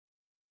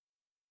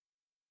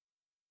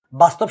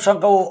বাস্তব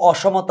সংখ্যা ও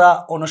অসমতা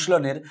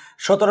অনুশীলনের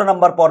 17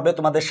 নম্বর পর্বে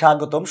তোমাদের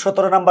স্বাগতম।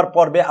 17 নম্বর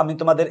পর্বে আমি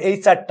তোমাদের এই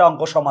 4টা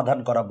অঙ্ক সমাধান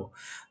করাবো।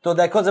 তো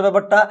দেখো যে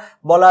ব্যাপারটা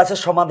বলা আছে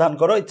সমাধান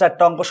করো, এই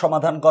 4টা অঙ্ক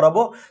সমাধান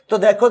করাবো। তো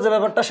দেখো যে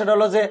ব্যাপারটা সেটা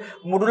হলো যে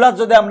মডুলাস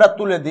যদি আমরা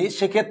তুলে দিই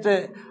সেক্ষেত্রে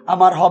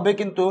আমার হবে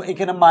কিন্তু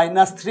এখানে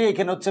 -3,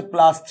 এখানে হচ্ছে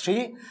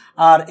 +3,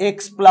 আর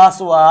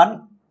x+1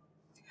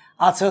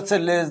 আছে হচ্ছে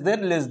লেস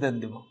দেন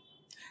দেব।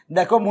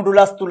 দেখো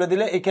মডুলাস তুলে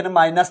দিলে এখানে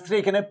 -3,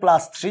 এখানে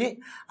 +3,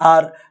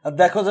 আর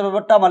দেখো যে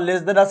ব্যাপারটা আমার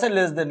লেস দেন আছে,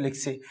 লেস দেন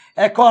লিখছি।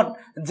 এখন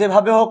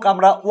যেভাবে হোক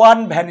আমরা 1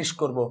 ভ্যানিশ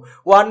করব।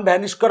 1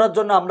 ভ্যানিশ করার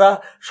জন্য আমরা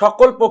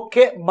সকল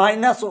পক্ষে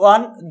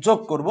 -1 যোগ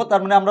করব।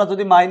 তার মানে আমরা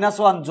যদি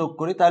 -1 যোগ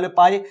করি তাহলে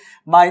পাই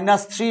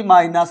 -3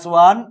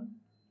 -1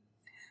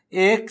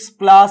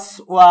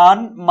 x+1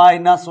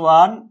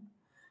 -1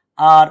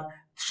 আর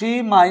 3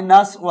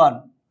 -1।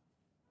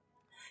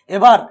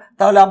 এবার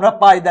তাহলে আমরা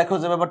পাই দেখো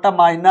যে ব্যাপারটা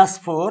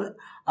 -4,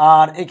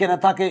 আর এখানে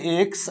থাকে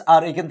x,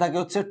 আর এখানে থাকে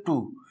হচ্ছে 2।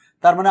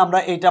 তার মানে আমরা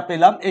এইটা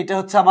পেলাম, এইটা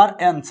হচ্ছে আমার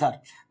অ্যান্সার।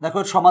 দেখো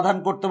সমাধান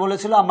করতে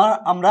বলেছিল,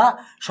 আমরা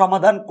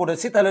সমাধান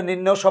করেছি, তাহলে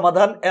নির্ণয়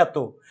সমাধান এত।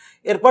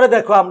 এরপরে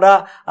দেখো আমরা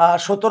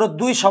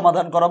 17-2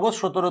 সমাধান করাবো।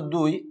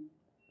 17-2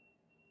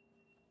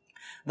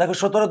 দেখো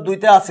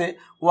 17-2তে আছে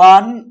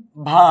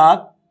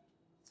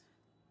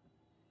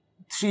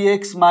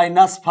 1/3x -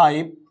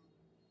 5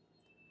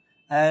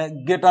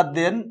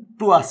 >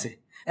 2 আছে।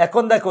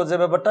 এখন দেখো যে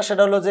ব্যাপারটা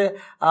সেটা হলো যে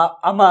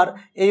আমার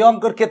এই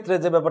অঙ্কের ক্ষেত্রে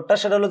যে ব্যাপারটা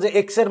সেটা হলো যে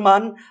x এর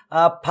মান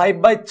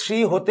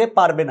 5/3 হতে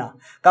পারবে না,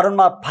 কারণ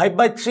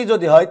 5/3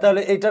 যদি হয়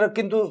তাহলে এইটার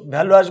কিন্তু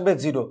ভ্যালু আসবে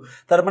 0।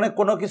 তার মানে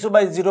কোনো কিছু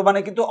বাই 0 মানে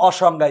কিন্তু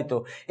অসংজ্ঞায়িত।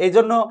 এই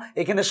জন্য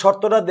এখানে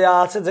শর্তটা দেওয়া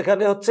আছে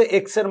যেখানে হচ্ছে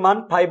x এর মান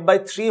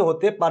 5/3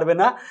 হতে পারবে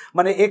না,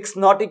 মানে x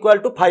 ≠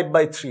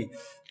 5/3।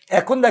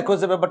 এখন দেখো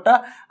যে ব্যাপারটা,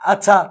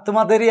 আচ্ছা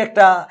তোমাদেরই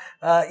একটা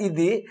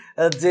ইদি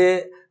যে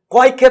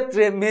কয়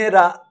ক্ষেত্রে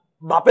মেয়েরা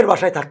বাপের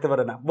বাসায় থাকতে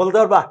পারে না বলতে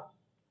পারবা?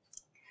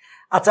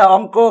 আচ্ছা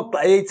অঙ্ক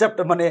এই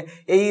চ্যাপ্টার মানে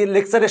এই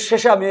লেকচারের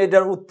শেষে আমি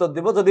এটার উত্তর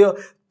দেব, যদিও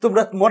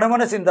তোমরা মনে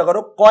মনে চিন্তা করো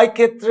কয়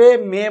ক্ষেত্রে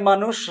মেয়ে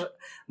মানুষ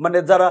মানে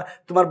যারা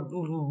তোমার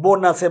বোন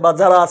আছে বা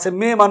যারা আছে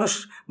মেয়ে মানুষ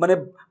মানে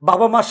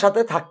বাবা মার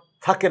সাথে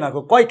থাকে না গো,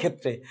 কয়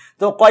ক্ষেত্রে?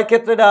 তো কয়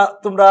ক্ষেত্রেটা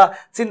তোমরা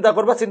চিন্তা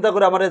করবা, চিন্তা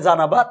করে আমারে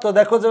জানাবা। তো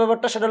দেখো যে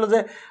ব্যাপারটা সেটা হলো যে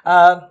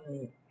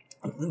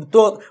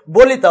তো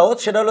বলি তাও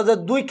সেটা হলো যে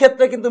 2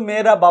 ক্ষেত্রে কিন্তু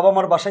মেয়েরা বাবা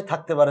মার বাসায়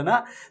থাকতে পারে না।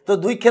 তো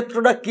 2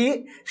 ক্ষেত্রটা কি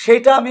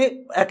সেইটা আমি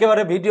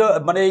একেবারে ভিডিও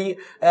মানে এই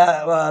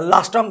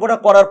লাস্ট অঙ্কটা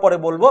করার পরে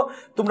বলবো।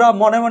 তোমরা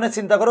মনে মনে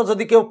চিন্তা করো,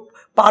 যদি কেউ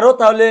পারো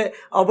তাহলে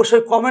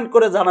অবশ্যই কমেন্ট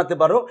করে জানাতে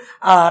পারো।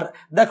 আর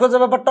দেখো যে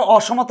ব্যাপারটা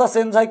অসমতা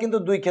চেঞ্জ হয় কিন্তু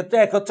 2 ক্ষেত্রে।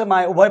 এক হচ্ছে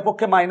উভয়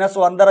পক্ষে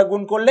 -1 দ্বারা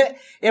গুণ করলে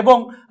এবং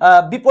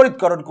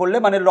বিপরীতকরণ করলে,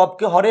 মানে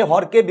লবকে হরে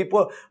হরকে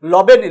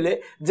লবে নিলে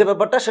যে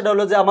ব্যাপারটা সেটা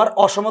হলো যে আমার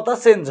অসমতা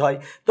চেঞ্জ হয়।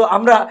 তো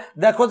আমরা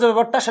দেখো যে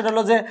ব্যাপারটা সেটা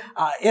হলো যে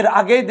এর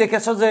আগেই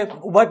দেখেছো যে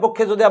উভয়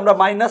পক্ষে যদি আমরা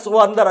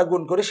 -1 দ্বারা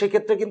গুণ করি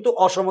সেক্ষেত্রে কিন্তু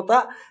অসমতা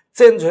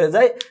চেঞ্জ হয়ে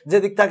যায়,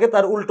 যেদিক থাকে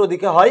তার উল্টো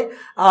দিকে হয়।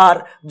 আর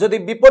যদি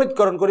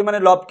বিপরীতকরণ করি মানে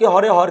লবকে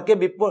হরে হরকে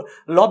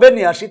লবে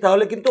নিয়ে আসি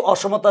তাহলে কিন্তু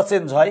অসমতা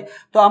চেঞ্জ হয়।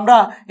 তো আমরা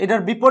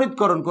এটার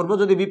বিপরীতকরণ করব।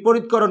 যদি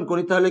বিপরীতকরণ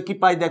করি তাহলে কি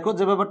পাই দেখো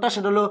যে ব্যাপারটা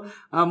সেটা হলো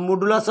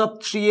মডুলাস অফ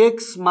 3x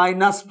 -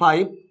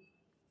 5,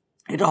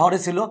 এটা হরে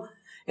ছিল,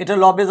 এটা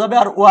লবে যাবে,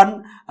 আর 1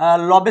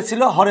 লবে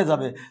ছিল হরে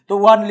যাবে। তো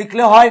 1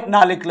 লিখলে হয়,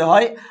 না লিখলে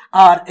হয়।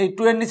 আর এই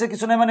 2 এর নিচে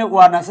কিছু নেই মানে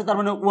 1 আছে, তার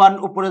মানে 1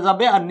 উপরে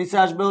যাবে আর নিচে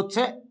আসবে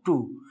হচ্ছে 2।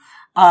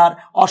 আর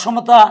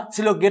অসমতা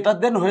ছিল >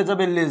 হয়ে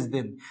যাবে লেস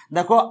দেন।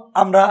 দেখো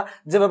আমরা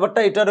যে ব্যাপারটা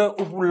এটার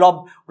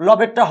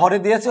লবেরটা হরে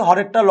দিয়েছি,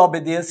 হরেরটা লবে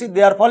দিয়েছি,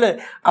 দেওয়ার ফলে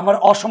আমার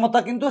অসমতা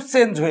কিন্তু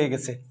চেঞ্জ হয়ে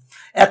গেছে।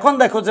 এখন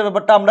দেখো যে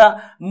ব্যাপারটা আমরা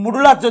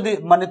মডুলাস যদি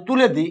মানে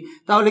তুলে দিই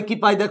তাহলে কি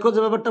পাই দেখো যে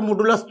ব্যাপারটা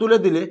মডুলাস তুলে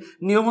দিলে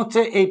নিয়ম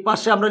হচ্ছে এই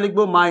পাশে আমরা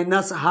লিখবো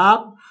 -1/2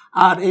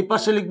 আর এই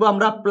পাশে লিখবো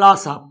আমরা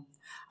 +1/2।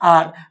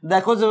 আর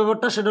দেখো যে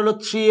ব্যাপারটা সেটা হলো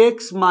 3x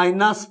 -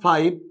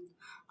 5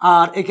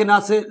 আর এখানে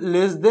আছে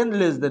লেস দেন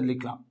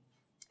লিখলাম।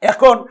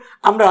 এখন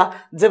আমরা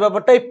যে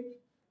ব্যাপারটাই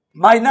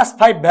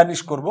 -5 ভ্যানিশ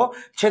করব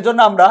সেজন্য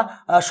আমরা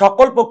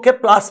সকল পক্ষে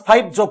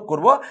 +5 যোগ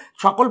করব।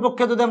 সকল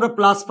পক্ষে যদি আমরা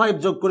 +5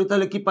 যোগ করি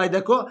তাহলে কি পাই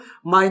দেখো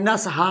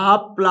 -1/2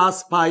 +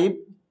 5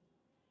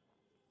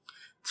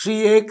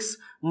 3x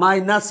 -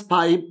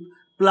 5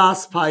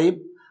 + 5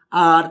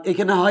 আর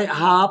এখানে হয়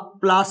 1/2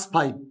 +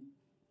 5।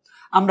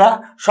 আমরা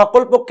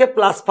সকল পক্ষে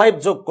 +5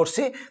 যোগ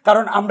করছি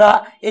কারণ আমরা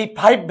এই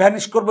 5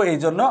 ভ্যানিশ করব এই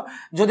জন্য।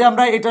 যদি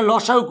আমরা এটা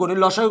লসাগু করি,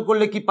 লসাগু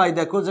করলে কি পাই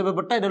দেখো যে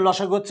ব্যাপারটা এটা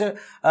লসাগু হচ্ছে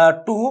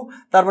 2,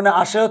 তার মানে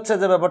আসে হচ্ছে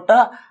যে ব্যাপারটা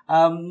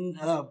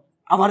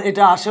আমার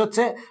এটা আসে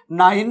হচ্ছে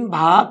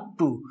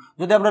 9/2।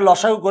 যদি আমরা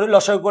লসাগু করি,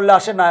 লসাগু করলে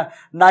আসে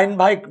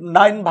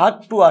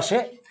 9/2 আসে।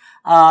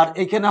 আর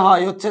এখানে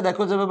হয় হচ্ছে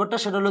দেখো যে ব্যাপারটা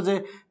সেটা হলো যে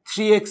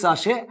 3x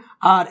আসে,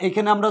 আর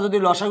এখানে আমরা যদি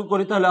লসাগু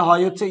করি তাহলে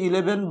হয় হচ্ছে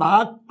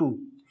 11/2।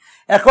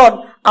 এখন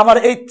আমার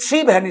এই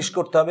 3 ভ্যানিশ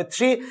করতে হবে।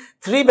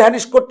 3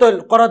 ভ্যানিশ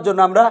করার জন্য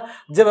আমরা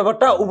যে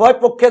ব্যাপারটা উভয়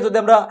পক্ষে যদি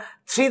আমরা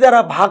 3 দ্বারা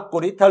ভাগ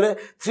করি তাহলে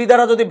 3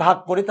 দ্বারা যদি ভাগ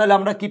করি তাহলে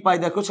আমরা কি পাই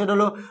দেখো সেটা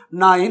হলো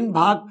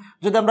 9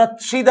 যদি আমরা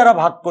 3 দ্বারা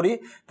ভাগ করি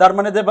তার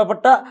মানে যে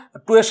ব্যাপারটা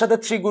 2 এর সাথে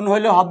 3 গুণ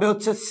হইলে হবে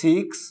হচ্ছে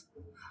 6,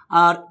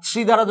 আর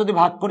 3 দ্বারা যদি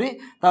ভাগ করি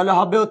তাহলে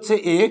হবে হচ্ছে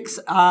x,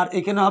 আর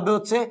এখানে হবে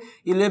হচ্ছে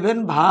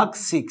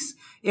 11/6।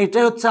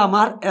 এটাই হচ্ছে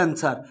আমার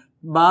অ্যান্সার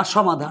বা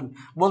সমাধান।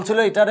 বলছিল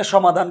এটারে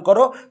সমাধান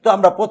করো, তো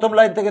আমরা প্রথম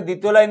লাইন থেকে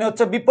দ্বিতীয় লাইনে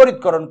হচ্ছে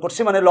বিপরীতকরণ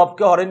করছি, মানে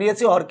লবকে হরে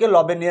নিয়েছি, হরকে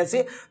লবে নিয়েছি,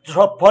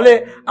 সব ফলে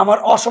আমার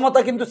অসমতা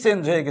কিন্তু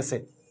চেঞ্জ হয়ে গেছে।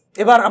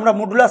 এবার আমরা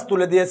মডুলাস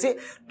তুলে দিয়েছি,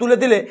 তুলে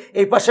দিলে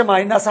এই পাশে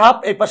 -1/2,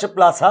 এই পাশে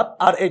 +1/2,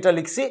 আর এইটা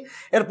লিখছি।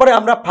 এরপরে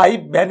আমরা 5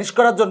 ভ্যানিশ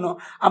করার জন্য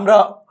আমরা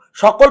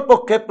সকল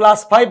পক্ষে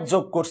 +5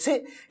 যোগ করছি,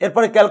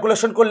 এরপরে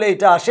ক্যালকুলেশন করলে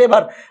এটা আসে।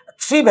 এবার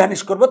 3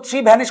 ভ্যানিশ করব,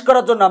 3 ভ্যানিশ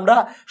করার জন্য আমরা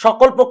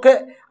সকল পক্ষে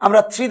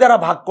আমরা 3 দ্বারা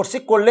ভাগ করছি,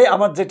 করলে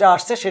আমার যেটা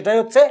আসছে সেটাই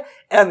হচ্ছে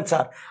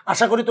অ্যান্সার।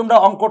 আশা করি তোমরা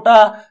অঙ্কটা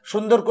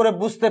সুন্দর করে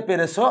বুঝতে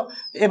পেরেছো।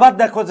 এবার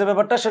দেখো যে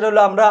ব্যাপারটা সেটা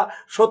হলো আমরা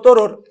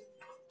 17-র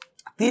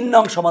 3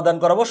 নং সমাধান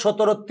করাবো।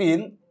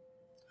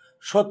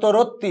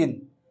 17-3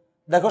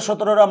 দেখো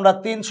 17-র আমরা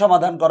 3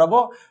 সমাধান করাবো।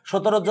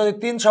 17-র যদি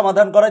 3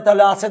 সমাধান করাই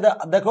তাহলে আছে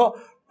দেখো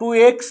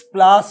 2x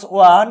 +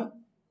 1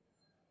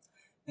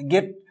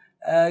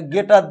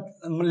 greater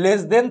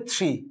less than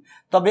 3।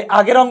 তবে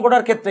আগের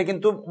অঙ্কটার ক্ষেত্রে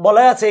কিন্তু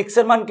বলা আছে x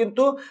এর মান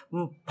কিন্তু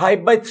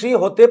 5/3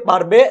 হতে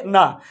পারবে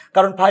না,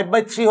 কারণ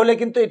 5/3 হলে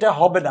কিন্তু এটা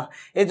হবে না,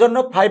 এই জন্য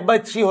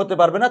 5/3 হতে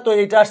পারবে না। তো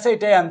এইটা আসছে,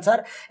 এটাই অ্যান্সার।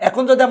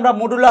 এখন যদি আমরা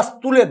মডুলাস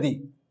তুলে দিই,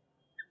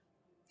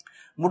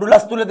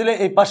 মডুলাস তুলে দিলে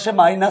এই পাশে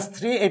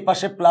 -3, এই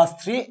পাশে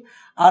 +3,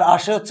 আর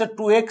আসে হচ্ছে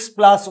 2x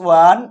 +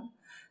 1,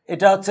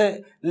 এটা হচ্ছে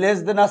লেস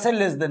দেন আছে,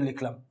 লেস দেন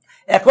লিখলাম।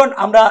 এখন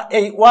আমরা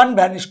এই 1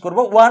 ভ্যানিশ করব।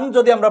 1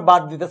 যদি আমরা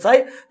বাদ দিতে চাই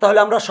তাহলে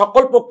আমরা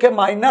সকল পক্ষে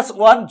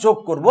 -1 যোগ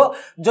করব।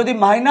 যদি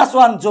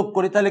 -1 যোগ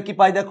করি তাহলে কি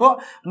পাই দেখো,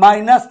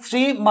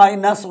 -3 -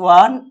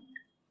 1,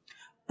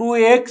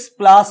 2x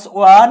 +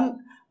 1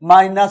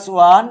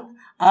 -1,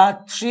 আর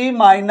 3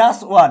 -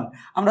 1।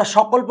 আমরা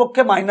সকল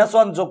পক্ষে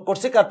 -1 যোগ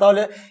করছি,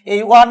 তাহলে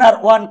এই 1 আর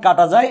 1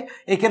 কাটা যায়,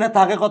 এখানে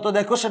থাকে কত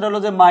দেখো, সেটা হলো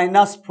যে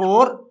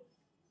 -4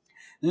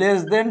 less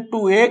than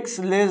 2x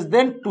less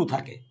than 2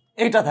 থাকে,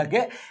 এইটা থাকে।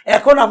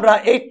 এখন আমরা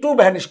এই 2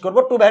 ভ্যানিশ করব।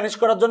 2 ভ্যানিশ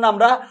করার জন্য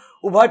আমরা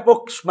উভয়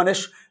পক্ষ মানে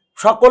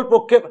সকল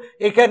পক্ষে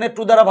এখানে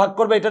 2 দ্বারা ভাগ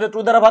করবে, এটারে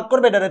 2 দ্বারা ভাগ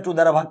করবে, এটারে 2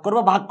 দ্বারা ভাগ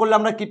করবে। ভাগ করলে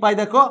আমরা কি পাই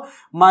দেখো,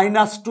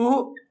 -2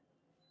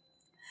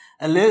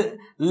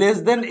 less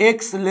than x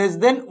less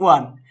than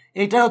 1।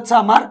 এইটা হচ্ছে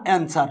আমার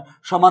অ্যান্সার।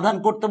 সমাধান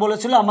করতে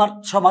বলেছিল, আমার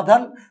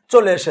সমাধান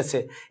চলে এসেছে।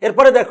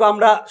 এরপরে দেখো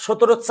আমরা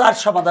 17-4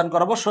 সমাধান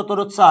করাবো।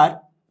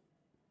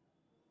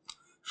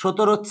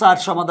 17-4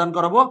 সমাধান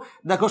করাবো।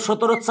 দেখো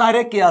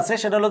 17-4-এ কি আছে,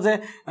 সেটা হলো যে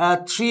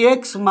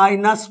 3x -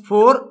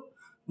 4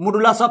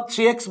 modulus of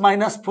 3x -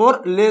 4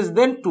 less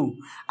than 2।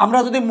 আমরা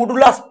যদি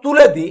মডুলাস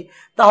তুলে দিই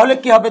তাহলে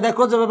কি হবে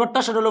দেখো যে ব্যাপারটা,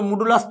 সেটা হলো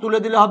মডুলাস তুলে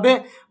দিলে হবে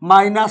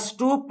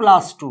 -2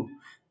 + 2,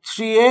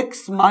 3x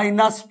 -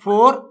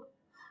 4,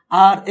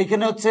 আর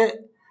এখানে হচ্ছে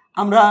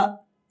আমরা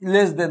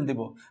লেস দেন দিব,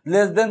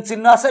 লেস দেন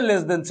চিহ্ন আছে,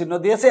 লেস দেন চিহ্ন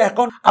দিয়েছে।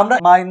 এখন আমরা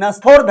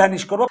 -4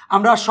 ভ্যানিশ করব।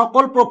 আমরা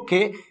সকল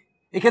পক্ষে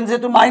এখানে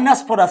যেহেতু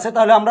 -4 আছে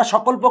তাহলে আমরা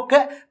সকল পক্ষে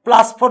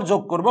 +4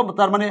 যোগ করব,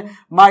 তার মানে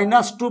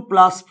 -2 +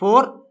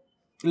 4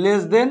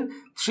 less than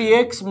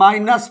 3x -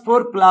 4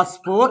 +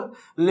 4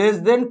 less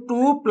than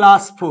 2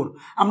 + 4।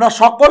 আমরা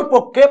সকল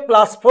পক্ষে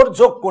 +4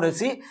 যোগ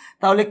করেছি,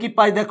 তাহলে কি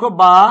পাই দেখো,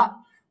 বা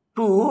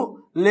 2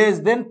 লেস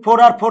দেন 4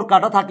 আর 4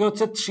 কাটা থাকে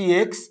হচ্ছে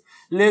 3x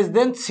লেস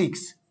দেন 6।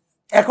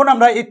 এখন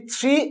আমরা এই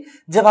 3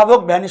 যেভাবে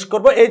ভ্যানিশ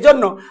করব, এই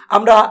জন্য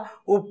আমরা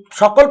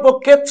সকল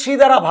পক্ষে 3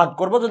 দ্বারা ভাগ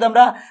করব। যদি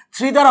আমরা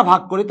 3 দ্বারা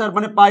ভাগ করি তার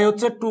মানে পাই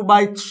হচ্ছে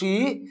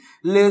 2/3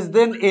 less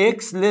than x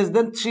less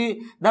than 3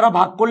 দ্বারা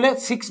ভাগ করলে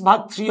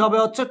 6/3 হবে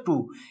হচ্ছে 2।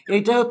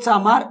 এইটাই হচ্ছে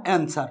আমার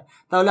অ্যান্সার।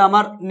 তাহলে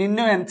আমার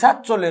নির্ণয় অ্যান্সার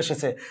চলে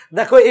এসেছে।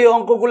 দেখো এই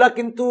অঙ্কগুলা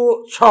কিন্তু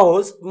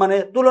সহজ, মানে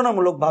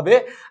তুলনামূলকভাবে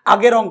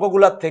আগের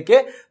অঙ্কগুলার থেকে।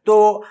 তো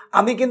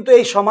আমি কিন্তু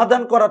এই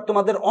সমাধান করার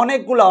তোমাদের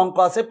অনেকগুলো অঙ্ক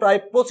আছে, প্রায়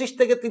 25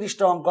 থেকে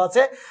 30টা অঙ্ক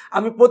আছে।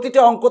 আমি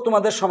প্রতিটা অঙ্ক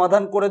তোমাদের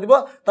সমাধান করে দিব,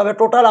 তবে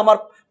টোটাল আমার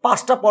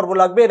 5টা পর্ব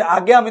লাগবে। এর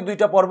আগে আমি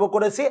 2টা পর্ব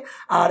করেছি,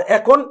 আর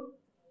এখন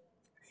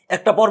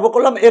একটা পর্ব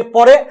করলাম,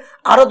 এরপরে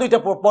আরও 2টা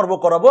পর্ব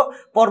করাবো।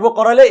 পর্ব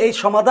করালে এই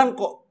সমাধান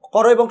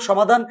করো এবং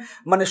সমাধান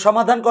মানে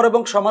সমাধান করো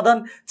এবং সমাধান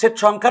সেট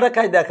সংখ্যা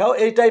রেখায় দেখাও,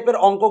 এই টাইপের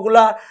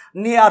অঙ্কগুলা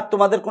নিয়ে আর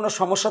তোমাদের কোনো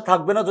সমস্যা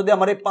থাকবে না যদি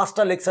আমার এই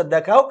 5টা লেকচার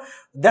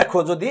দেখো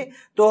যদি।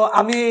 তো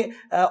আমি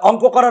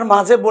অঙ্ক করার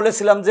মাঝে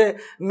বলেছিলাম যে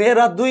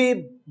মেয়েরা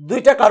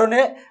দুইটা কারণে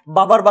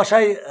বাবার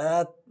বাসায়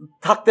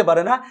থাকতে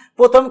পারে না।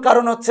 প্রথম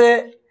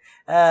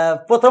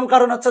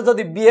কারণ হচ্ছে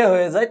যদি বিয়ে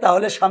হয়ে যায়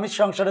তাহলে স্বামীর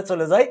সংসারে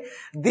চলে যায়।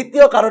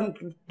 দ্বিতীয় কারণ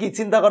কি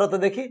চিন্তা করো তো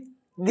দেখি।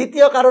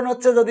 দ্বিতীয় কারণ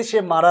হচ্ছে যদি সে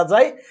মারা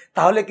যায়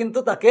তাহলে কিন্তু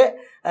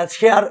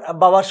সে আর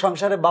বাবার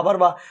সংসারে বাবার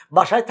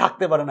বাসায়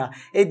থাকতে পারে না।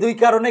 এই 2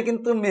 কারণে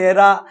কিন্তু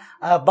মেয়েরা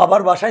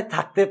বাবার বাসায়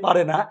থাকতে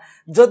পারে না।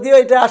 যদিও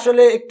এটা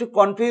আসলে একটু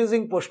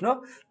কনফিউজিং প্রশ্ন,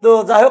 তো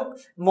যাই হোক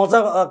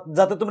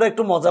যাতে তোমরা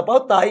একটু মজা পাও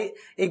তাই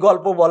এই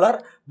গল্প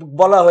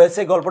বলা হয়েছে,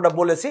 গল্পটা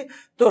বলেছি।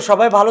 তো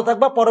সবাই ভালো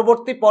থাকবা,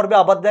 পরবর্তী পর্বে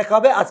আবার দেখা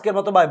হবে। আজকের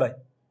মতো বাই বাই।